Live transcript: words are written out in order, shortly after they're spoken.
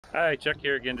Hi, Chuck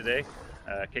here again today,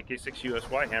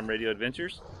 KK6USY Ham Radio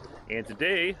Adventures, and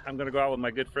today I'm going to go out with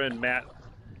my good friend Matt,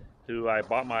 who I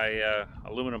bought my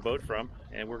aluminum boat from,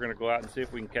 and we're going to go out and see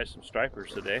if we can catch some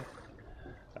stripers today.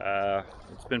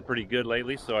 It's been pretty good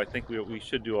lately, so I think we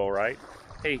should do all right.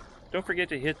 Hey, don't forget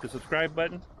to hit the subscribe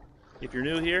button. If you're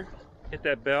new here, hit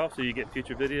that bell so you get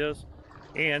future videos,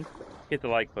 and hit the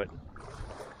like button.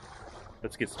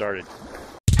 Let's get started.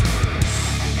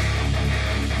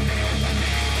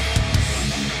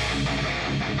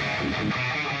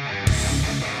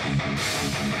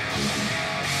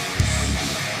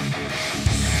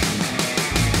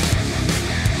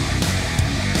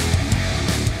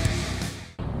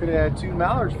 Could have had 2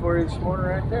 mallards for you this morning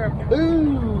right there.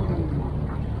 Boom!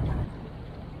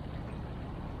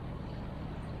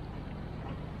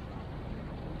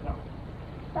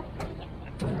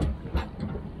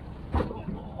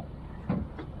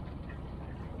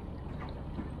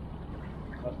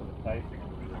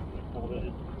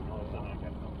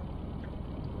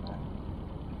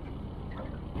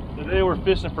 Today we're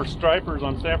fishing for stripers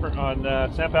on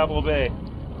San Pablo Bay.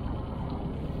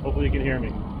 Hopefully you can hear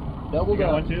me. Double got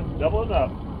up. one too? Double it up.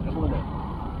 Double it up.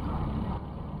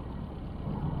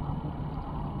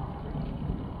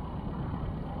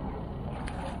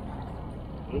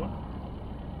 Blue one?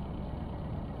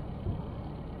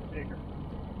 Bigger.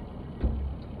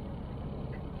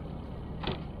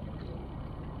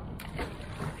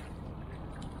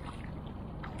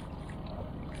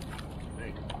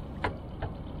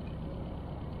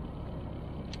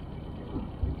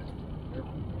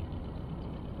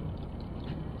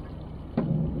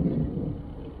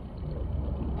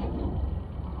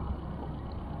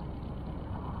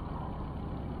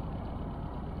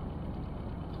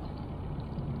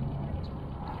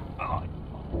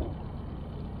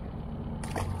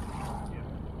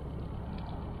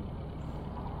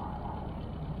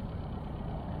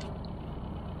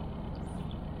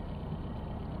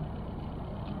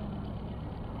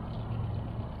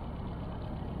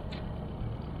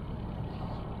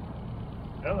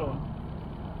 Another one.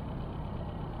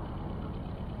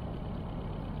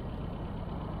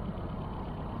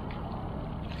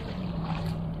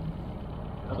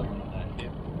 Another one on that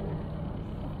tip.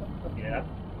 Yeah.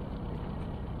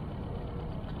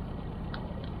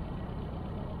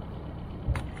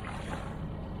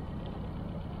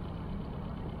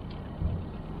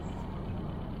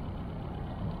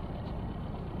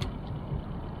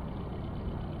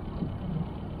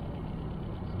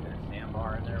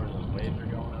 Sandbar in there where those waves are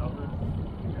going over.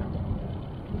 Yeah.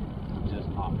 Just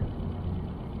popping.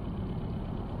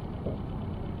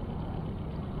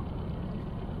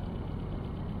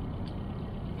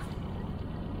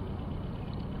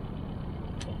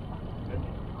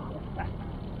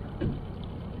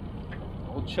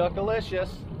 Old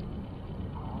Chuckalicious.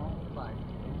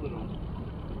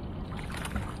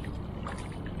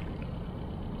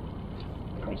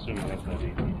 I'm assuming that's not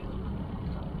 18.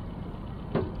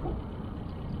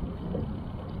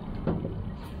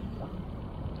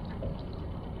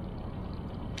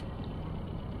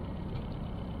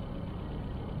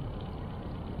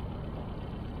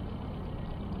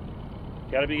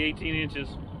 Gotta be 18 inches.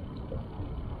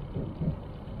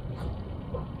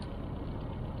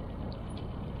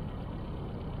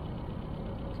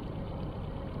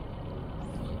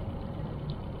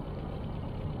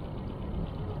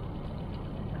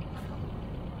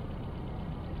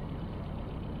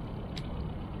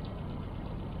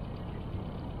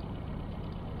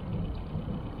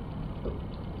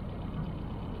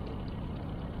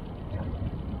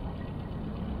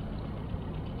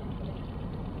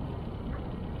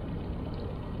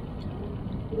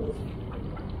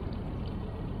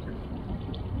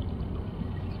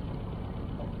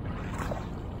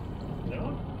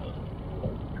 No?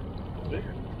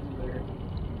 Bigger. Bigger.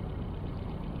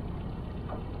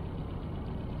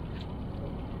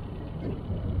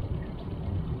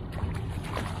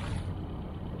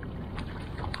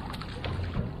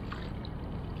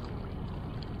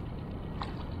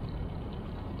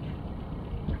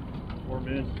 Four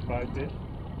minutes, 5 fish.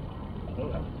 Oh,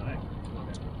 that was nice.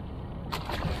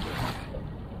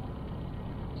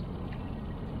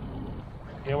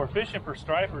 Yeah, we're fishing for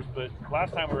stripers, but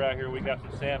last time we were out here we got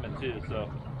some salmon too, so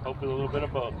hopefully a little bit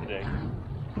of both today.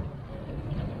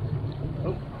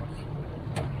 Oh,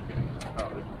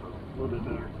 a little bit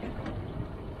better.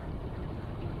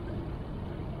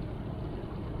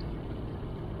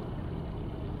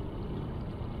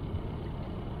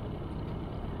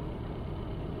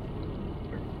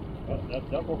 Oh, that's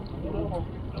double. Double.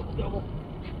 Double. Double.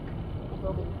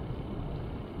 Double.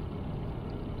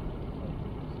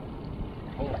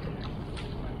 Oh.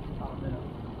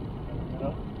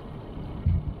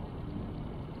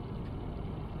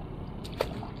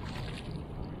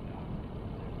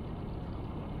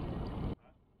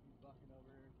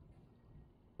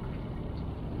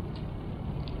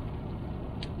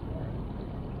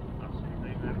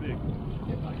 That big.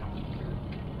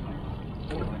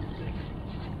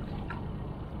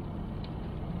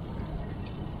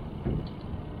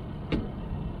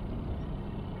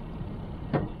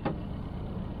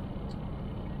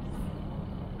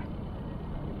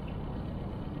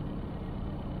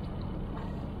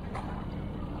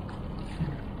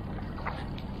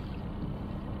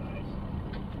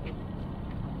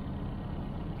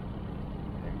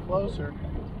 Closer.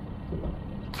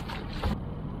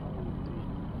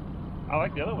 I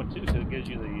like the other one too, so it gives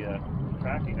you the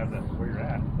tracking of where you're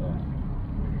at.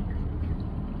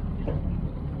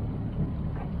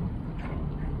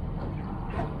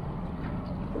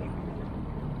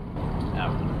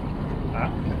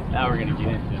 Now we're gonna get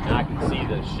into it. Now I can see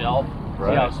the shelf.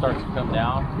 See how it starts to come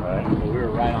down? Right. So we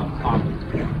were right on top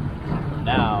of it.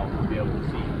 Now we'll be able to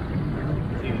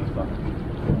see these buckets.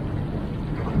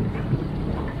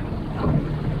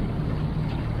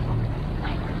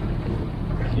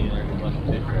 See, there's a bunch of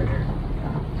fish right here.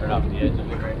 Right off the edge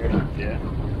of it right here. Yeah.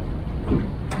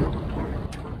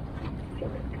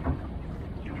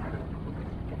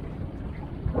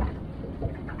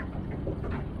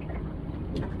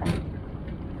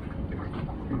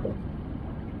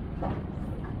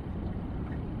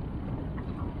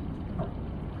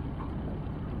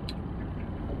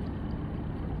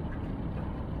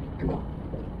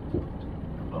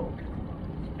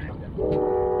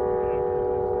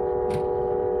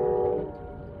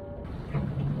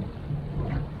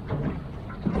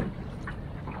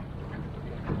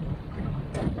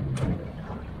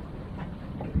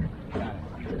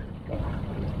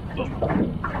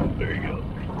 There you go.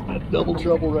 Double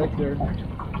trouble right there.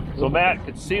 So Matt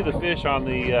could see the fish on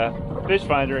the fish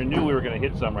finder and knew we were going to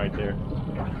hit some right there.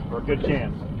 For a good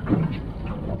chance.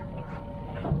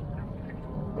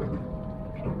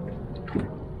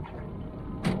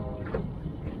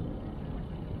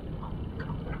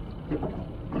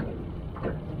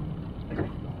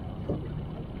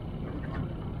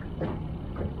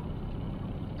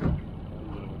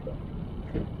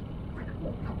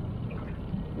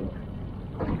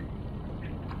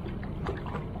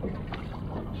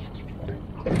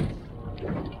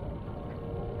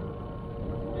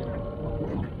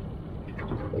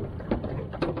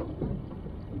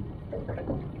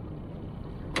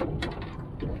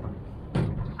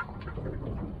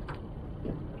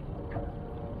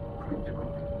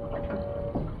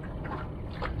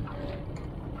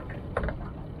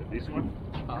 This one?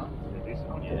 Huh? This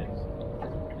one? Yes.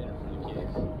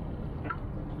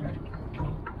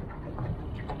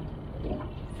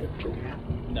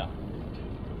 No.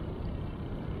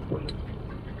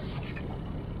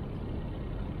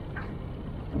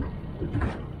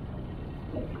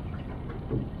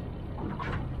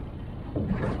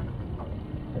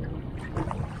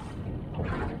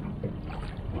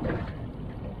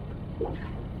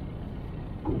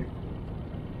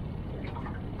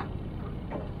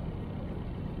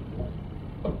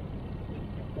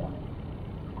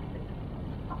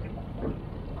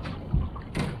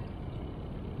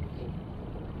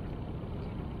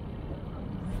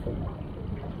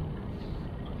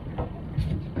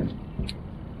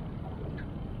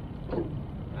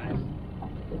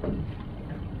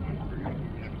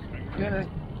 Good.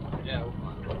 Yeah.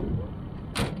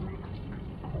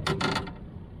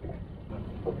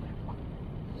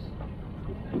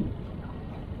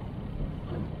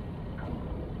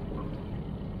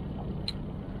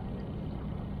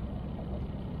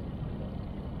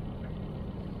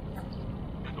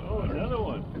 Oh, another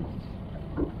one.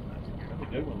 That's a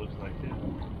good one, looks like too.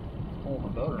 Pulling the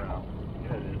boat around.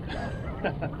 Yeah, it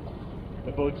is.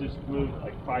 The boat just moved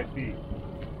like 5 feet.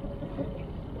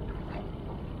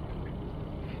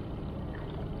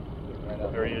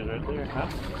 There he is right there. Huh?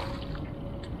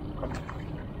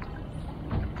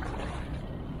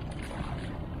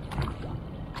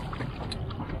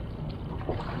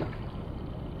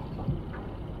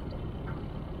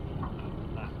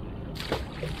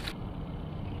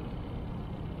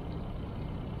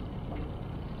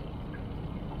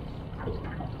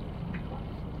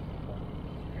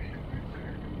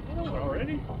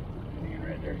 Already?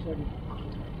 Right there, second.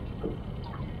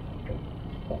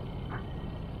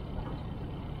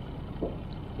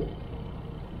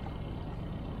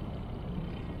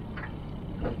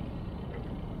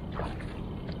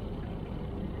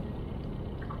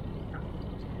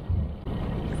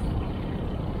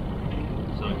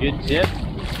 So a good tip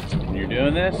when you're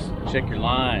doing this, check your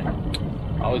line.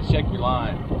 Always check your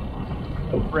line.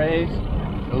 No frays,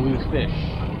 no loose fish.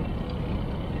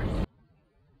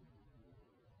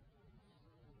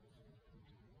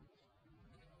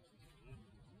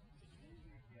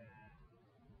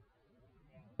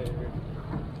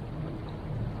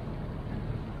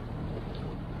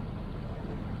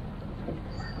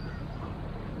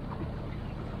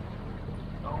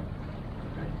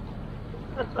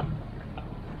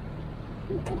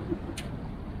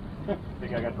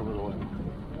 think I got the little one.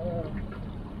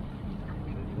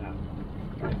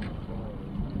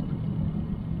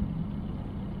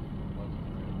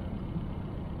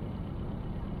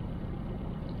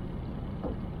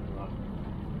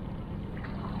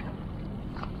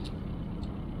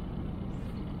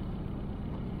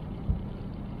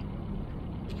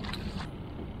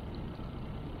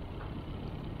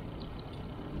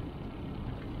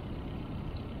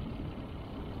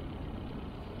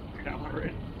 Got one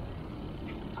ready.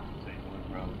 Same one,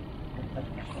 probably.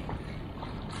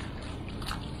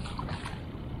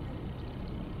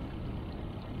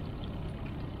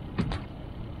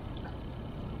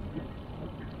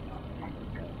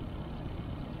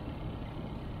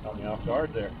 Caught me off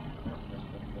guard there.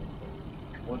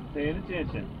 Wasn't paying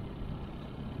attention.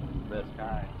 Best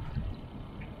kind.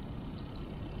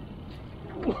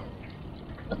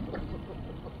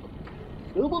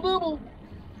 Double, double.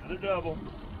 Another double.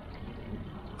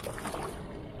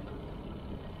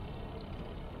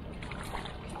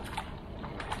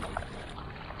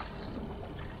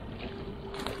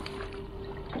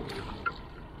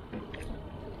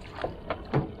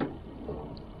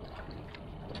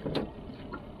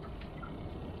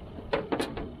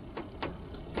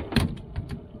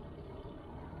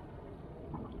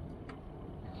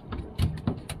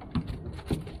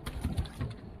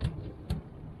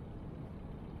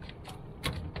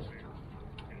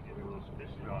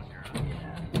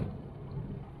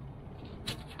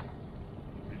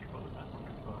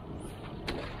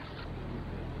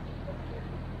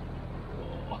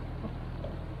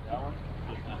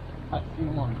 I see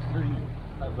him on the screen.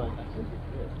 I was like, I should be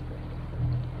good.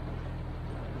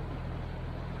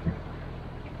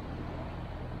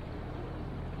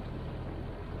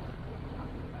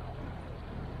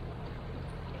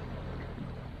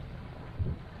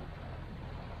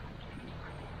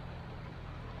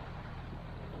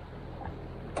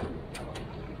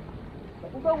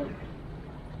 Double.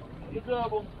 You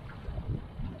double.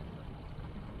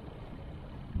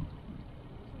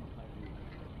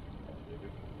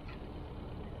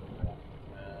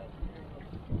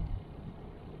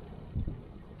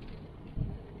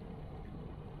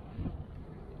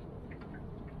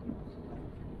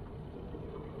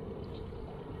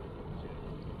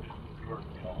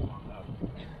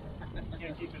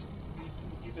 Can't keep his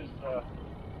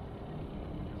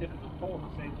tip of the pole in the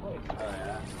same place. Oh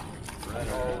yeah.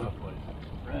 Running all over the place.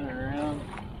 Running around.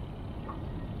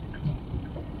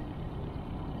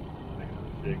 Make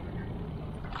another stick.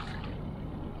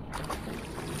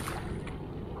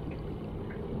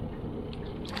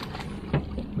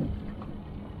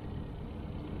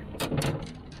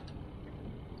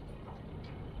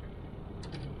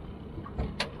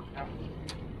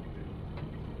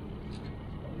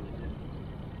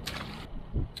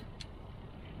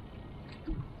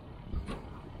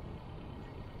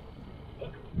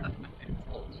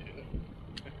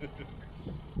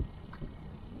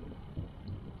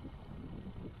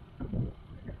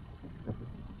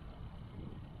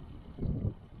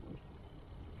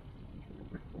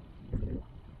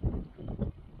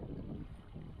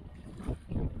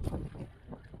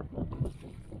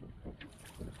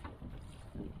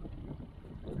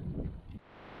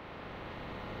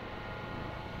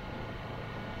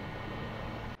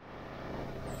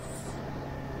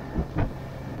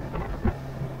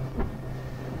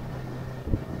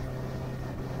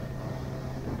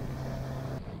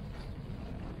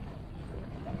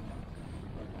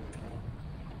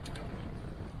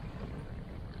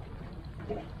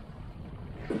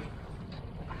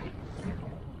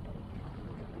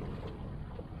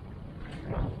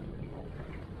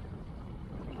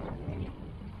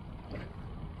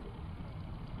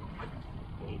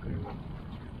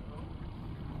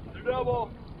 Double.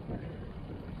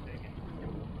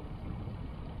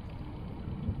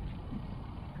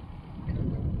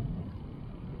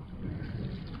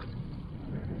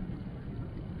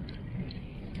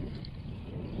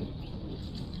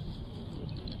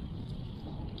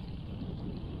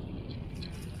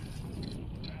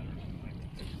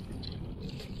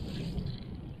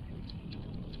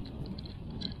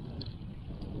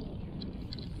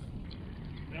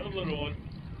 Another little one.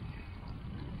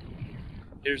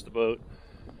 Here's the boat.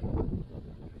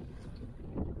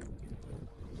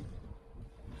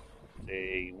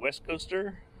 A West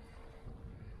Coaster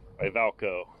by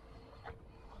Valco.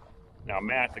 Now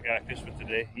Matt, the guy I fished with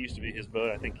today, he used to be his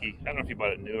boat. I don't know if he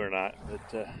bought it new or not,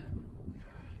 but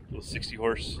little 60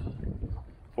 horse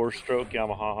 4-stroke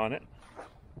Yamaha on it.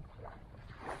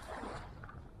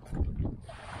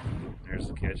 There's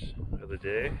the catch of the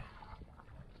day.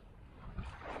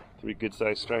 3 good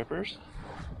sized stripers.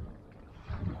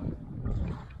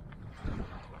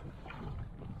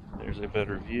 a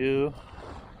better view.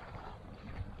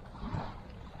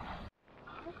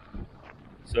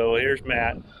 So here's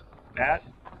Matt. Matt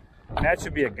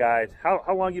should be a guide.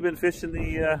 How long you been fishing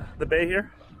the bay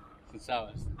here? Since I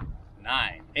was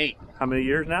 9, 8. How many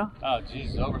years now? Oh,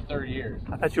 geez, over 30 years.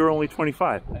 I thought you were only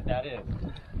 25. That is.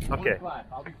 Okay. 25.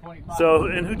 I'll be 25. So,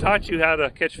 and who taught you how to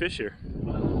catch fish here?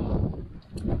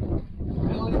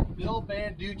 Bill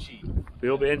Banducci.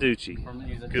 Bill Banducci.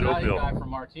 He's a Good old Bill. guy from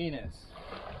Martinez.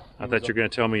 I thought you were going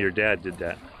to tell me your dad did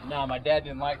that. No, my dad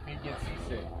didn't like me getting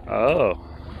seasick. Oh.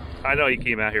 I know he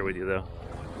came out here with you though.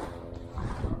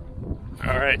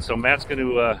 All right, so Matt's going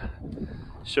to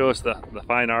show us the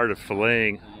fine art of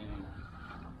filleting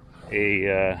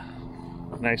a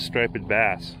nice striped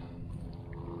bass.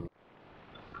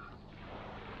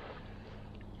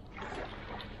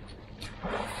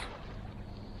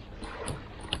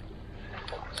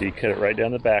 So you cut it right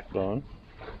down the backbone.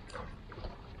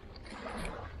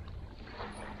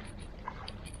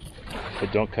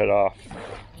 But don't cut off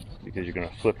because you're going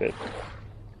to flip it.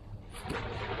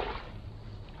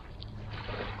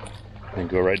 And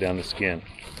go right down the skin.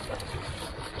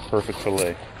 Perfect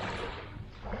fillet.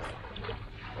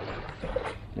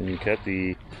 And you cut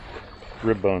the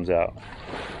rib bones out.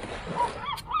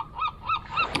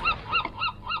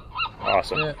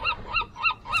 Awesome. Yeah.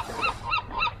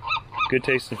 Good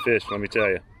tasting fish, let me tell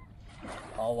you.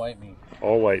 All white meat.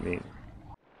 All white meat.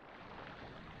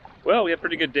 Well, we had a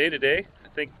pretty good day today. I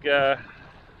think I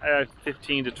had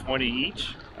 15 to 20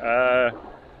 each.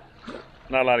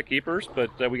 Not a lot of keepers,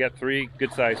 but we got 3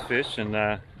 good-sized fish, and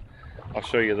I'll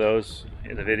show you those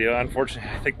in the video. Unfortunately,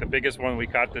 I think the biggest one we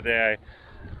caught today,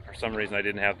 for some reason I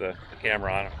didn't have the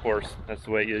camera on. Of course, that's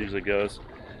the way it usually goes.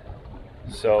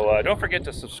 So don't forget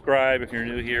to subscribe if you're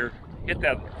new here. Hit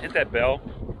that bell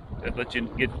that lets you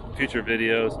get future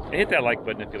videos, and hit that like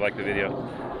button if you like the video.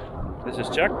 This is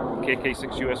Chuck,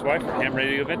 KK6USY for Ham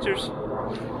Radio Adventures.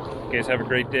 You guys have a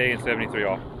great day, and 73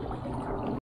 all.